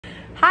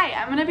Hi,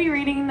 I'm going to be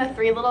reading The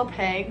Three Little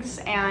Pigs,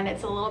 and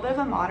it's a little bit of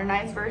a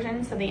modernized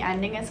version, so the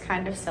ending is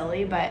kind of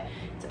silly, but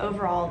it's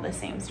overall the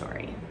same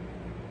story.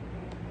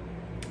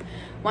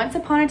 Once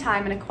upon a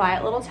time in a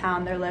quiet little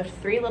town, there lived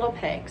three little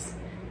pigs.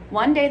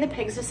 One day the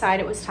pigs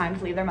decided it was time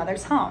to leave their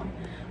mother's home.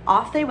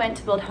 Off they went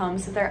to build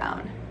homes of their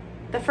own.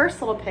 The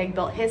first little pig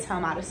built his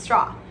home out of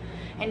straw.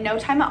 In no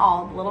time at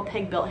all, the little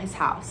pig built his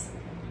house.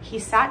 He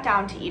sat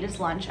down to eat his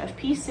lunch of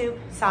pea soup,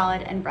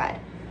 salad, and bread.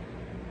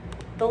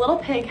 The little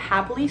pig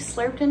happily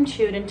slurped and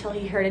chewed until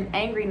he heard an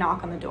angry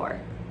knock on the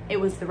door.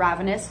 It was the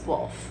ravenous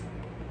wolf.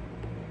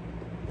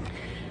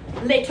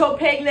 Little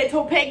pig,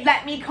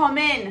 let me come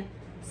in,"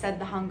 said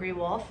the hungry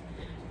wolf.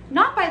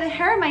 "Not by the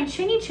hair of my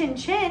chinny chin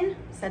chin,"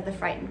 said the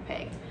frightened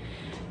pig.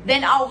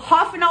 "Then I'll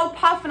huff and I'll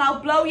puff and I'll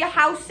blow your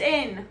house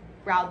in,"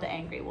 growled the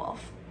angry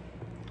wolf.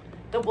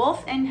 The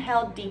wolf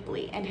inhaled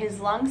deeply and his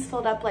lungs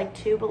filled up like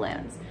two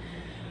balloons.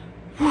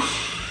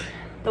 Whoosh!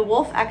 The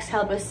wolf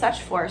exhaled with such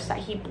force that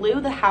he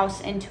blew the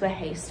house into a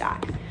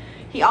haystack.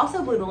 He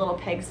also blew the little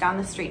pigs down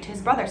the street to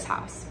his brother's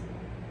house.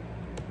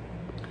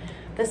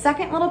 The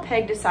second little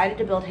pig decided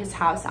to build his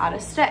house out of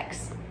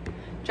sticks.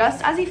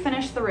 Just as he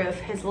finished the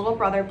roof, his little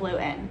brother blew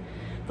in.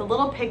 The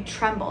little pig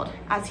trembled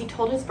as he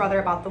told his brother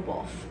about the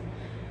wolf.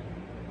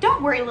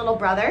 "Don't worry, little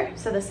brother,"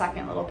 said the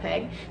second little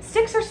pig.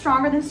 "Sticks are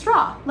stronger than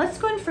straw. Let's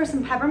go in for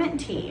some peppermint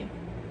tea."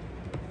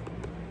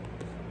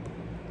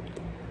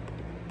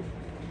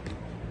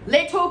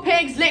 Little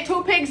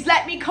pigs,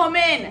 let me come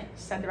in,"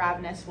 said the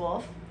ravenous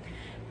wolf.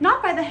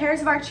 "Not by the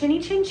hairs of our chinny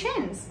chin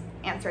chins,"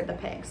 answered the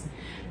pigs.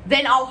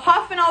 "Then I'll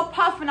huff and I'll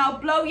puff and I'll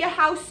blow your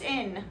house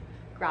in,"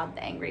 growled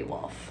the angry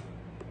wolf.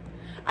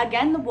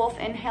 Again the wolf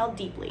inhaled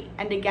deeply,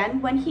 and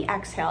again when he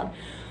exhaled,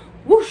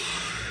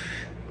 whoosh!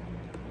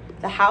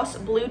 The house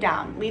blew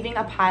down, leaving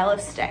a pile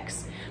of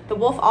sticks. The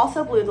wolf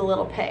also blew the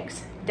little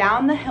pigs.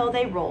 Down the hill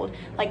they rolled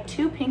like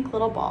two pink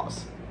little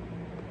balls.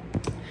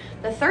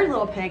 The third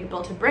little pig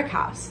built a brick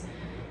house.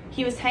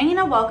 He was hanging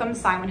a welcome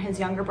sign when his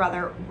younger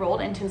brother rolled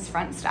into his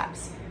front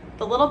steps.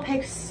 The little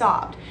pigs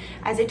sobbed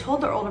as they told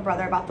their older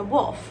brother about the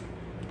wolf.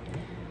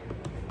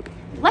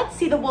 "Let's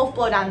see the wolf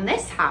blow down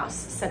this house,"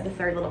 said the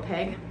third little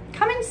pig.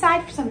 "Come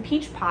inside for some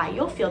peach pie,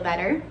 you'll feel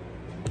better."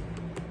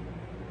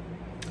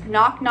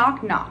 Knock,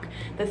 knock, knock.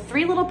 The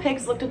three little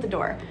pigs looked at the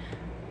door.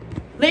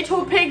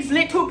 Little pigs,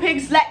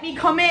 let me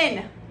come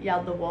in,"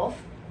 yelled the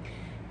wolf.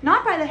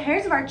 "Not by the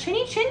hairs of our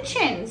chinny chin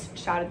chins,"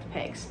 shouted the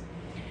pigs.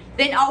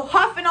 "Then I'll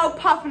huff and I'll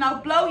puff and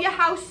I'll blow your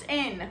house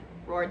in,"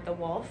 roared the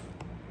wolf.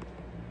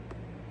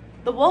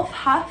 The wolf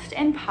huffed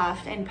and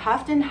puffed and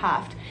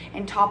huffed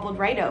and toppled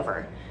right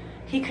over.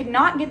 He could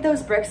not get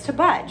those bricks to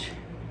budge.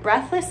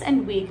 Breathless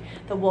and weak,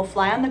 the wolf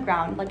lay on the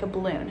ground like a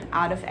balloon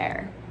out of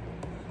air.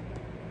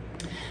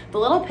 The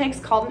little pigs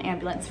called an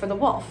ambulance for the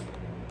wolf.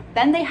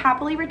 Then they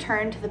happily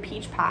returned to the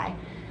peach pie.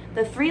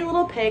 The three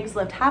little pigs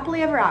lived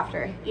happily ever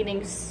after,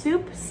 eating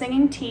soup,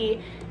 singing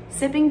tea,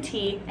 sipping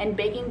tea, and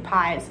baking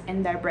pies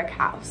in their brick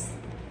house.